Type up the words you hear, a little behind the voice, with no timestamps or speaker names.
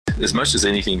as much as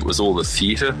anything, it was all the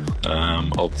theatre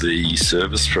of the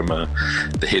service from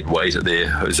the head waiter there,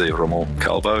 Jose Ramon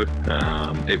Calvo.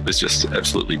 It was just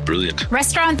absolutely brilliant.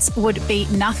 Restaurants would be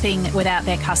nothing without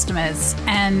their customers,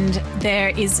 and there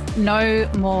is no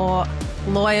more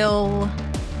loyal,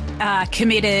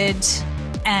 committed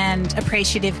and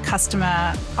appreciative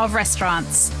customer of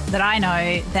restaurants that I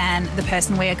know than the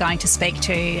person we are going to speak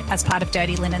to as part of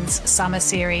Dirty Linen's summer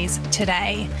series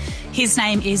today. His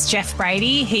name is Jeff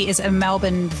Brady. He is a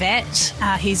Melbourne vet.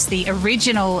 He's the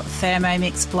original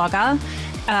Thermomix blogger.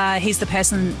 He's the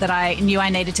person that I knew I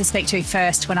needed to speak to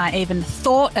first when I even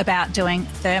thought about doing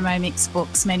Thermomix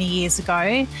books many years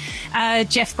ago.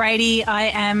 Jeff Brady, I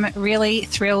am really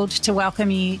thrilled to welcome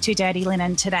you to Dirty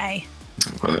Linen today.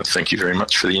 Well, thank you very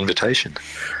much for the invitation.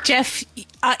 Jeff,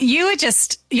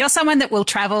 you're someone that will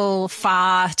travel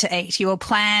far to eat. You will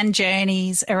plan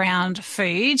journeys around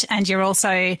food, and you're also,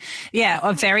 a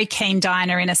very keen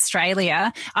diner in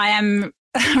Australia. I'm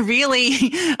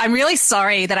really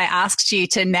sorry that I asked you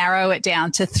to narrow it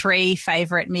down to 3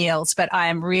 favourite meals, but I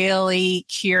am really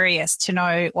curious to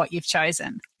know what you've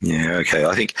chosen. Yeah, okay.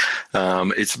 I think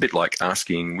it's a bit like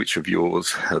asking which of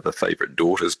yours are the favourite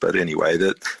daughters. But anyway,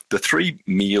 the 3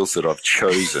 meals that I've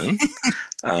chosen,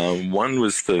 one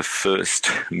was the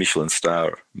first Michelin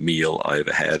star meal I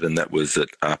ever had, and that was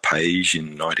at Arpege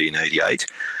in 1988.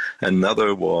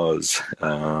 Another was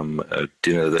a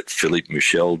dinner that Philippe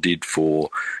Michel did for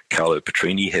Carlo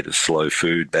Petrini, head of Slow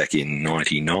Food, back in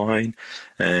 99.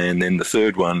 And then the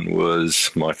third one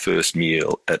was my first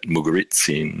meal at Mugaritz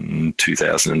in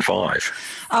 2005.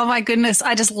 Oh, my goodness.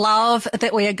 I just love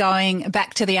that we are going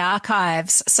back to the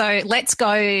archives. So let's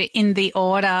go in the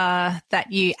order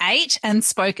that you ate and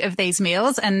spoke of these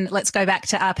meals, and let's go back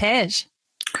to Arpege.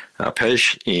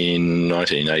 Arpege in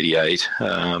 1988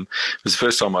 was the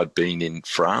first time I'd been in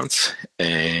France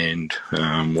and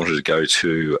wanted to go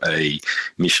to a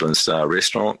Michelin star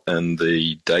restaurant, and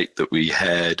the date that we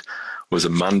had was a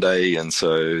Monday, and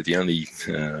so there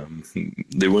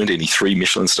weren't any 3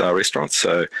 Michelin star restaurants,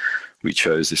 so we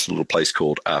chose this little place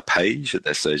called Arpege. At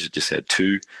that stage it just had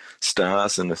 2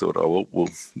 stars, and I thought, we'll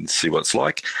see what it's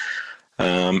like.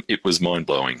 It was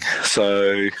mind-blowing.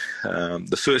 So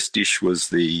the first dish was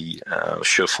the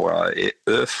Chaufroid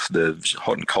Oeuf, the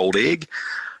hot and cold egg,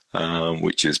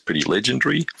 which is pretty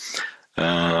legendary.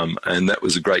 And that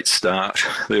was a great start.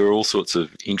 There were all sorts of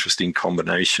interesting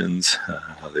combinations.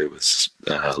 There was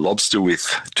lobster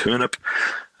with turnip.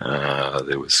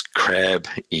 There was crab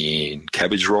in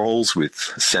cabbage rolls with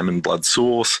salmon blood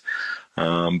sauce.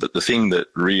 But the thing that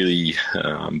really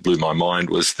blew my mind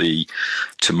was the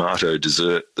tomato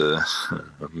dessert, the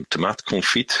tomate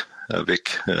confit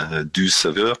avec du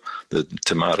saveur, the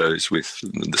tomatoes with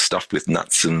the stuffed with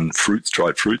nuts and fruits,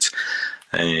 dried fruits,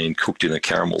 and cooked in a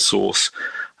caramel sauce.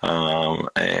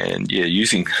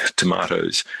 Using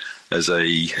tomatoes as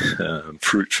a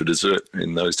fruit for dessert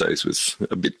in those days was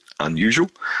a bit unusual.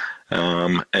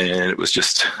 And it was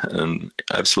just an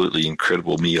absolutely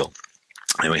incredible meal.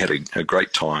 And we had a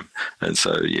great time. And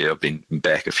so, I've been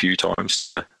back a few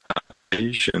times.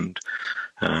 And,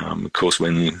 of course,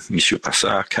 when Monsieur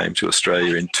Passard came to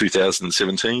Australia in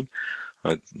 2017,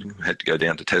 I had to go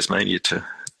down to Tasmania to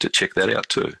check that out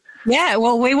too. Yeah,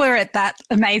 well, we were at that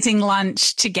amazing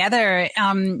lunch together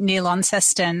near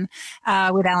Launceston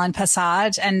with Alan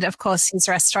Passard. And, of course, his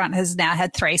restaurant has now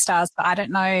had 3 stars, but I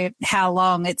don't know how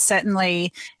long. It's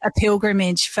certainly a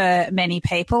pilgrimage for many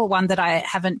people, one that I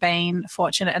haven't been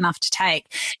fortunate enough to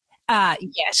take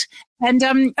yet. And,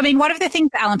 one of the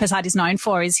things that Alan Passard is known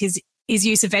for is his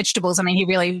use of vegetables. I mean, he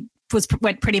really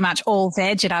went pretty much all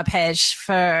veg at Arpege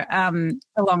for a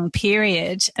long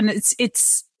period. And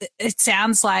it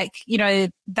sounds like,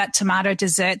 that tomato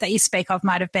dessert that you speak of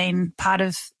might have been part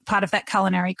of that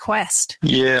culinary quest.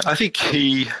 Yeah, I think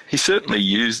he certainly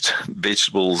used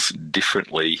vegetables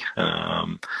differently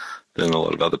than a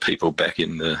lot of other people back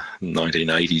in the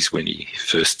 1980s when he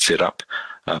first set up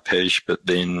Arpege. But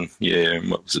then,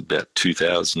 what was it, about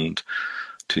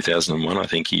 2001, I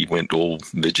think he went all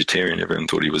vegetarian. Everyone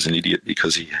thought he was an idiot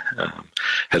because he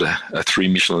had a 3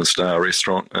 Michelin star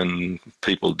restaurant, and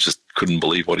people just couldn't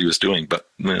believe what he was doing. But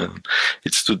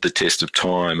it stood the test of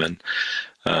time, and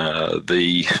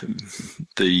the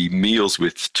meals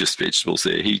with just vegetables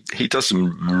there, he does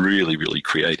some really, really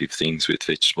creative things with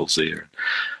vegetables there.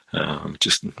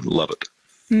 Just love it.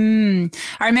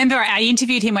 I remember I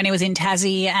interviewed him when he was in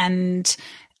Tassie, and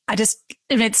it's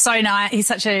so nice. He's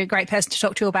such a great person to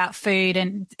talk to about food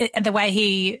and the way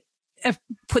he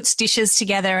puts dishes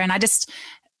together. And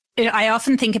I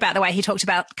often think about the way he talked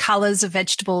about colours of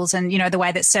vegetables and, the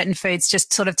way that certain foods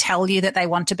just sort of tell you that they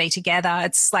want to be together.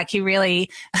 It's like he really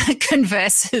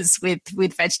converses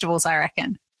with vegetables, I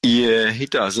reckon. Yeah, he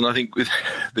does. And I think with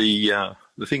the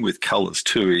thing with colours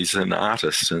too, he's an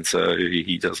artist, and so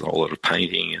he does a whole lot of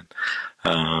painting,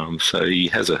 and so he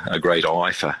has a great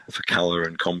eye for colour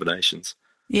and combinations.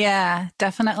 Yeah,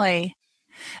 definitely.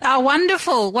 Oh,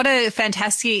 wonderful. What a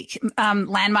fantastic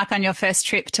landmark on your first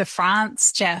trip to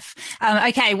France, Jeff.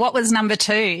 Okay, what was number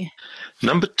 2?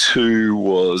 Number 2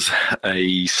 was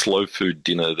a slow food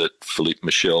dinner that Philippe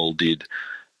Michel did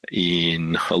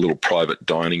in a little private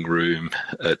dining room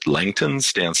at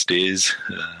Langton's downstairs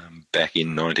back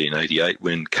in 1988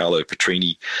 when Carlo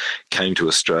Petrini came to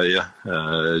Australia.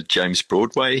 James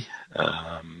Broadway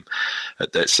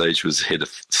at that stage was head of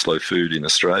slow food in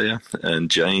Australia,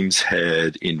 and James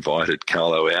had invited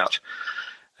Carlo out,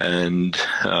 and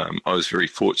I was very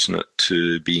fortunate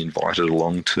to be invited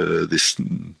along to this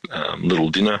little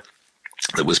dinner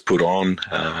that was put on.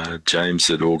 James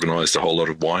had organised a whole lot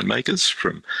of winemakers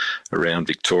from around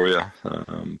Victoria.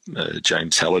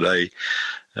 James Halliday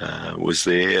was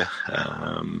there.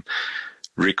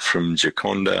 Rick from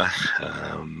Gioconda,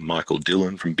 Michael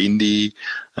Dillon from Bindi,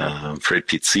 Fred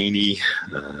Pizzini,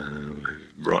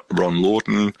 Ron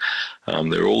Lawton.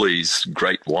 There are all these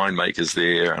great winemakers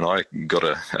there, and I got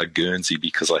a Guernsey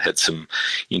because I had some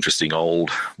interesting old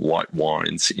white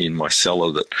wines in my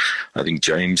cellar that I think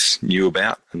James knew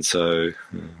about, and so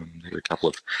there were a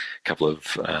couple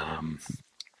of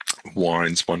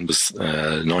wines. One was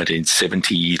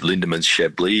 1970 Lindeman's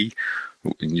Chablis.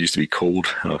 It used to be called,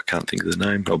 I can't think of the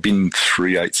name, Bin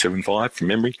 3875 from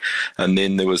memory. And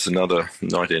then there was another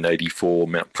 1984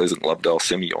 Mount Pleasant Lovedale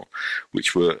Semillon,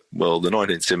 which were, well, the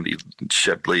 1970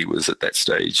 Chablis was at that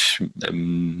stage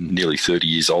nearly 30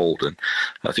 years old. And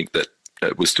I think that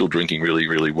it was still drinking really,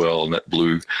 really well. And that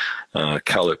blew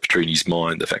Carlo Petrini's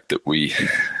mind, the fact that we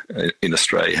in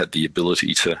Australia had the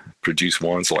ability to produce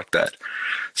wines like that.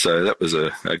 So that was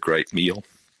a great meal.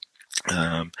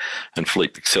 And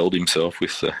Philippe excelled himself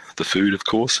with the food, of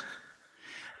course.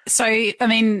 So, I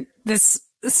mean, there's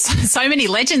so many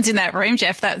legends in that room,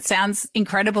 Jeff. That sounds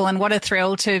incredible. And what a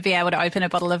thrill to be able to open a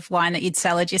bottle of wine that you'd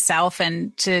cellared yourself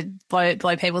and to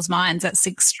blow people's minds. That's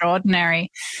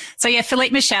extraordinary. So, yeah,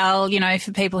 Philippe Michel,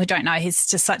 for people who don't know, he's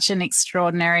just such an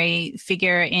extraordinary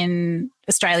figure in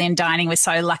Australian dining. We're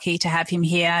so lucky to have him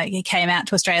here. He came out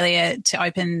to Australia to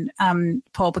open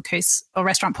Paul Bocuse, or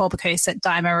restaurant Paul Bocuse at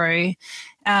Daimaru.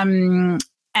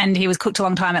 And he was cooked a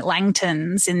long time at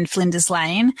Langton's in Flinders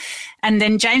Lane. And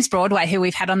then James Broadway, who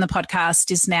we've had on the podcast,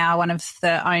 is now one of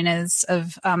the owners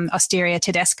of Osteria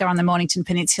Tedesca on the Mornington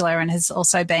Peninsula, and has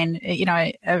also been,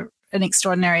 an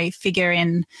extraordinary figure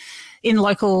in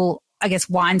local, I guess,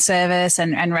 wine service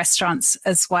and restaurants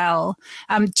as well.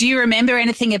 Do you remember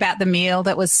anything about the meal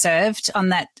that was served on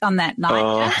that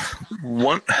night?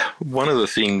 One of the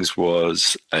things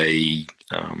was a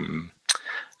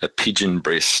pigeon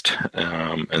breast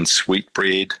and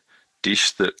sweetbread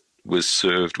dish that was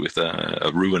served with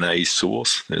a Rouennais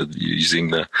sauce, using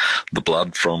the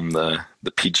blood from the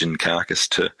pigeon carcass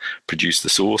to produce the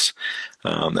sauce.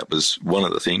 That was one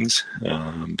of the things.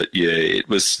 But yeah, it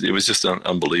was just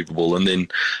unbelievable. And then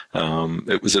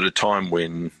it was at a time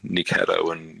when Nick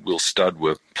Haddo and Will Studd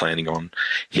were planning on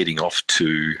heading off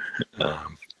to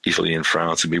Italy and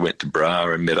France, and we went to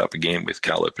Bra and met up again with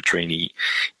Carlo Petrini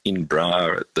in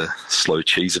Bra at the Slow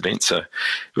Cheese event. So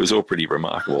it was all pretty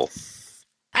remarkable.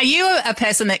 Are you a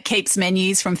person that keeps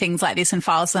menus from things like this and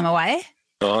files them away?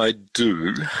 I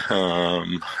do.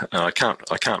 I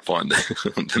can't find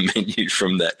the menu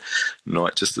from that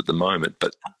night just at the moment.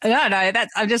 But no,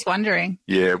 I'm just wondering.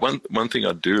 Yeah, one thing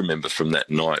I do remember from that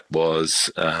night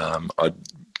was I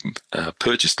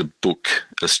purchased a book,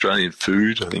 Australian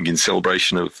Food, I think in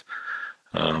celebration of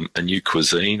a new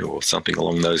cuisine or something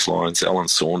along those lines. Alan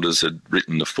Saunders had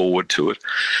written the foreword to it,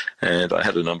 and I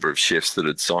had a number of chefs that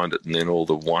had signed it, and then all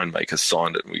the winemakers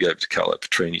signed it, and we gave it to Carlo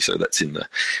Petrini. So that's in the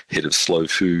head of slow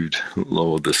food,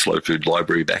 or the slow food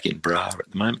library back in Bra at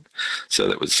the moment. So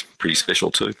that was pretty special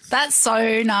too. That's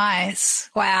so nice.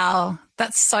 Wow.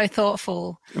 That's so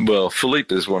thoughtful. Well,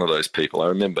 Philippe is one of those people. I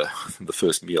remember the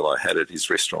first meal I had at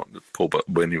his restaurant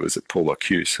when he was at Paul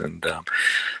Bocuse, and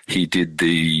he did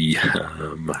the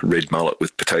red mullet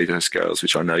with potato scales,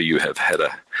 which I know you have had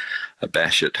a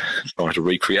bash at trying to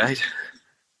recreate.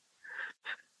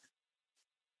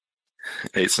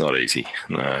 It's not easy.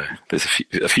 No, there's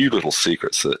a few little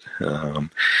secrets that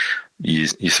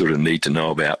you sort of need to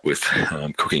know about with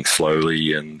cooking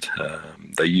slowly, and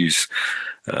they use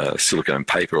silicone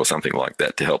paper or something like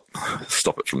that to help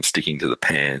stop it from sticking to the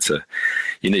pan. So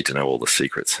you need to know all the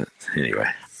secrets. Anyway.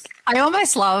 I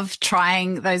almost love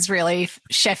trying those really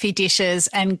chefy dishes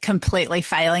and completely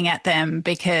failing at them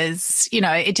because,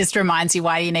 it just reminds you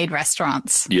why you need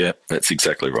restaurants. Yeah, that's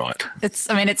exactly right.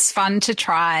 It's fun to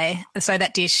try. So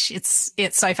that dish, it's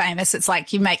so famous. It's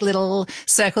like you make little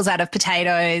circles out of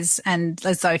potatoes and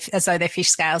as though they're fish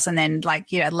scales, and then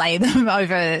lay them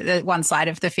over one side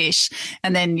of the fish,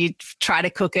 and then you try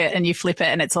to cook it and you flip it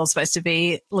and it's all supposed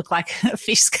to look like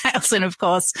fish scales. And of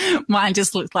course, mine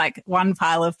just looked like one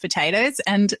pile of potatoes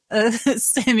and a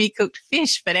semi-cooked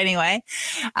fish. But anyway,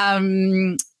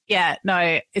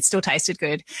 it still tasted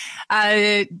good.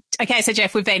 Okay, so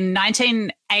Jeff, we've been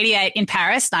 1988 in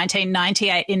Paris,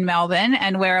 1998 in Melbourne,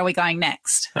 and where are we going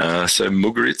next? So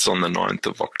Mugaritz on the 9th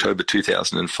of October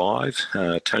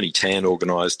 2005. Tony Tan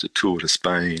organised a tour to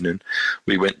Spain, and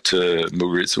we went to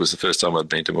Mugaritz. It was the first time I'd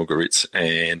been to Mugaritz,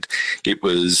 and it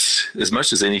was, as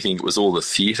much as anything, it was all the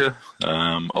theatre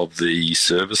of the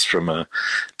service from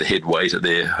the head waiter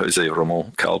there, Jose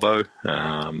Ramon Calvo.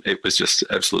 It was just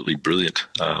absolutely brilliant.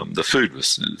 The food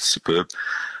was superb.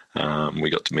 We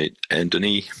got to meet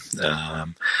Anthony,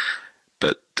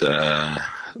 but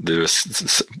there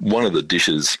was one of the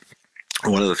dishes.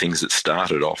 One of the things that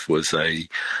started off was a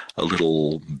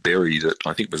little berry that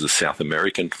I think was a South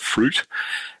American fruit,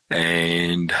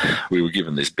 and we were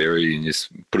given this berry and you just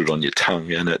put it on your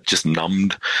tongue and it just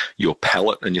numbed your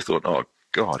palate, and you thought, oh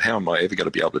God, how am I ever going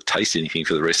to be able to taste anything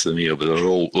for the rest of the meal? But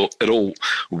it all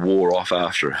wore off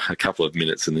after a couple of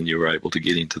minutes, and then you were able to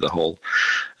get into the whole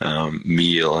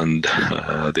meal. And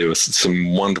there was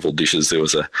some wonderful dishes. There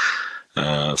was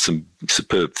some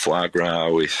superb foie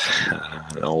gras with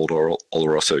an old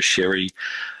Oloroso sherry.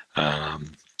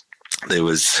 There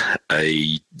was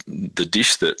the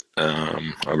dish that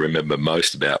I remember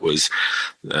most about was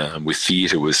with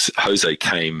theatre was Jose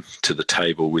came to the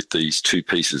table with these two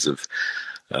pieces of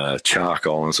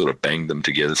charcoal and sort of banged them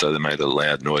together so they made a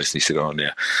loud noise. And he said, oh,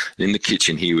 now in the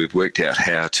kitchen here we've worked out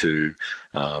how to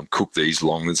cook these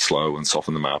long and slow and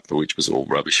soften them up, which was all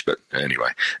rubbish. But anyway,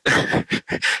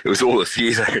 it was all a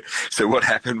theatre. So what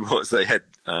happened was they had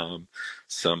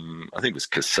some, I think it was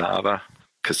cassava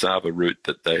root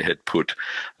that they had put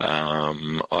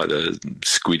either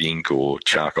squid ink or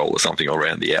charcoal or something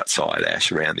around the outside,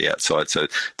 ash around the outside, so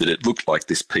that it looked like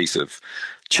this piece of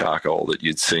charcoal that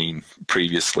you'd seen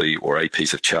previously, or a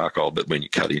piece of charcoal, but when you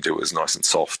cut into it, it was nice and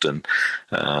soft and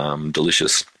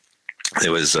delicious.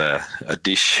 There was a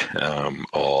dish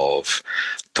of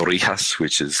torrijas,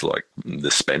 which is like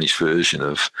the Spanish version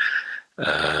of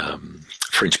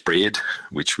French bread,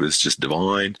 which was just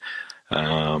divine.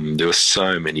 There were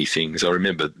so many things. I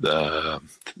remember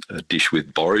a dish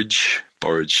with borage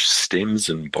stems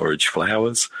and borage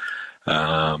flowers.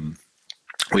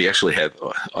 I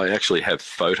actually have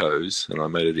photos, and I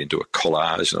made it into a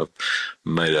collage. And I've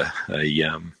made a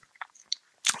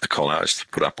collage to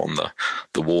put up on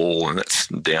the wall, and that's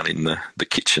down in the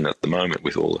kitchen at the moment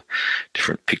with all the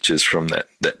different pictures from that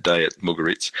day at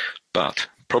Mugaritz. But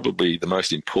probably the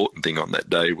most important thing on that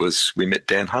day was we met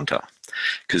Dan Hunter,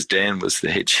 because Dan was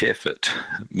the head chef at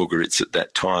Mugaritz at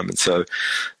that time, and so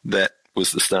that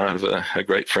was the start of a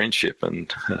great friendship,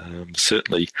 and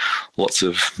certainly lots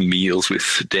of meals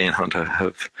with Dan Hunter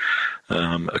have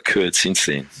occurred since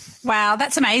then. Wow,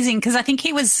 that's amazing, because I think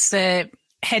he was the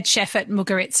head chef at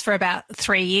Mugaritz for about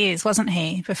 3 years, wasn't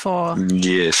he, before?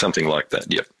 Yeah, something like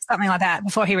that, yep. Something like that,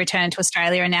 before he returned to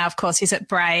Australia, and now, of course, he's at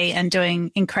Bray and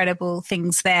doing incredible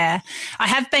things there. I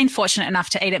have been fortunate enough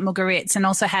to eat at Mugaritz and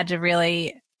also had a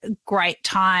really great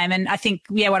time, and I think,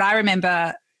 what I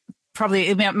remember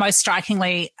probably most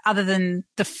strikingly, other than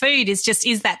the food, is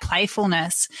that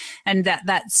playfulness and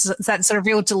that sort of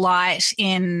real delight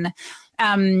in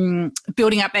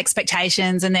building up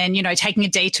expectations and then, taking a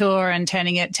detour and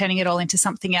turning it all into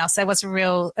something else. There was a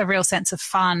real sense of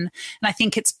fun. And I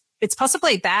think it's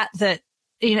possibly that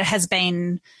has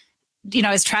been,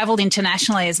 has travelled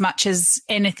internationally as much as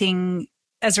anything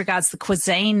as regards the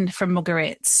cuisine from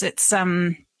Mugaritz. It's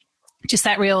just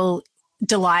that real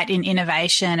delight in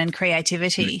innovation and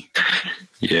creativity.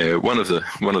 Yeah, one of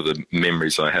the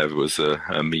memories I have was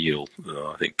a meal,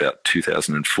 I think about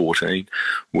 2014,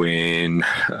 when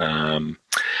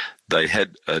they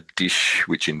had a dish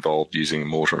which involved using a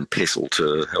mortar and pestle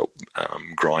to help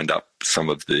grind up some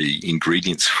of the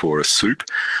ingredients for a soup.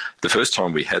 The first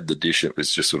time we had the dish, it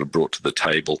was just sort of brought to the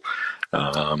table,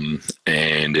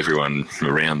 and everyone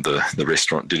around the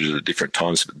restaurant did it at different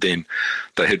times. But then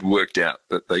they had worked out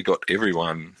that they got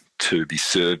everyone to be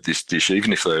served this dish,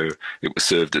 even if it was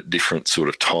served at different sort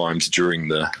of times during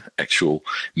the actual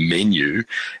menu,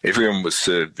 everyone was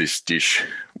served this dish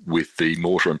with the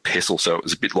mortar and pestle. So it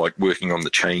was a bit like working on the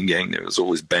chain gang. There was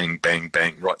always bang, bang,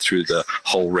 bang right through the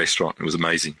whole restaurant. It was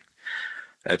amazing.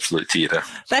 Absolute theatre.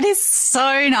 That is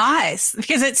so nice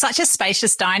because it's such a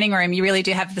spacious dining room. You really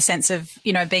do have the sense of,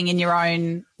 being in your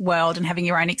own world and having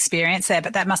your own experience there.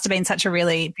 But that must have been such a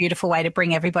really beautiful way to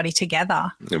bring everybody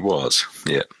together. It was,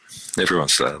 yeah. Everyone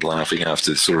started laughing after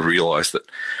they sort of realised that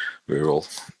we were all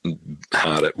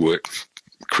hard at work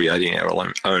creating our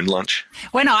own lunch.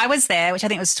 When I was there, which I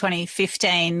think was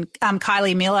 2015,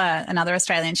 Kylie Miller, another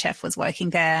Australian chef, was working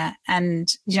there. And,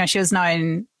 she was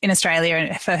known in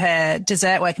Australia for her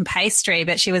dessert work and pastry,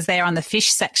 but she was there on the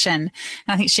fish section. And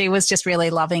I think she was just really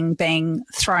loving being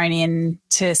thrown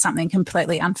into something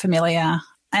completely unfamiliar.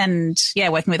 And,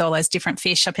 working with all those different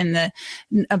fish up in the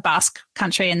Basque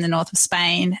country in the north of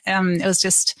Spain. It was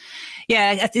just,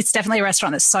 it's definitely a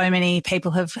restaurant that so many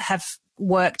people have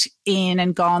worked in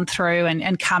and gone through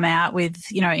and come out with,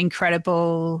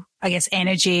 incredible,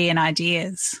 energy and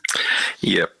ideas.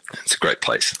 Yep, it's a great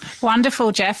place.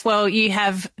 Wonderful, Jeff. Well, you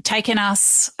have taken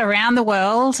us around the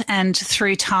world and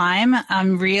through time.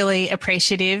 I'm really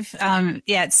appreciative.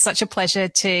 It's such a pleasure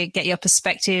to get your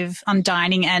perspective on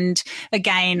dining. And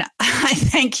again, I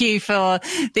thank you for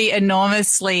the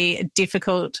enormously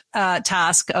difficult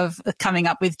task of coming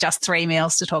up with just 3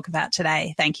 meals to talk about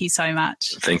today. Thank you so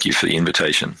much. Thank you for the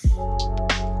invitation.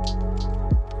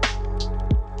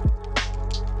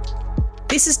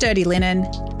 This is Dirty Linen,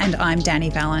 and I'm Danny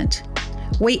Vallant.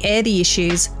 We air the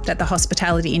issues that the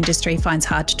hospitality industry finds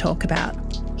hard to talk about,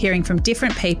 hearing from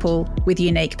different people with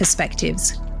unique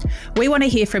perspectives. We want to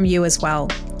hear from you as well.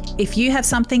 If you have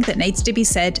something that needs to be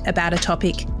said about a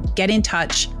topic, get in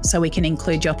touch so we can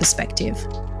include your perspective.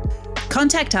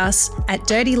 Contact us at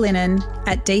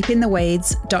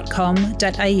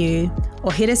dirtylinen@deepintheweeds.com.au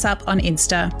or hit us up on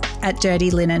Insta at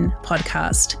Dirty Linen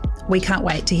Podcast. We can't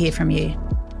wait to hear from you.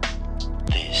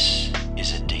 This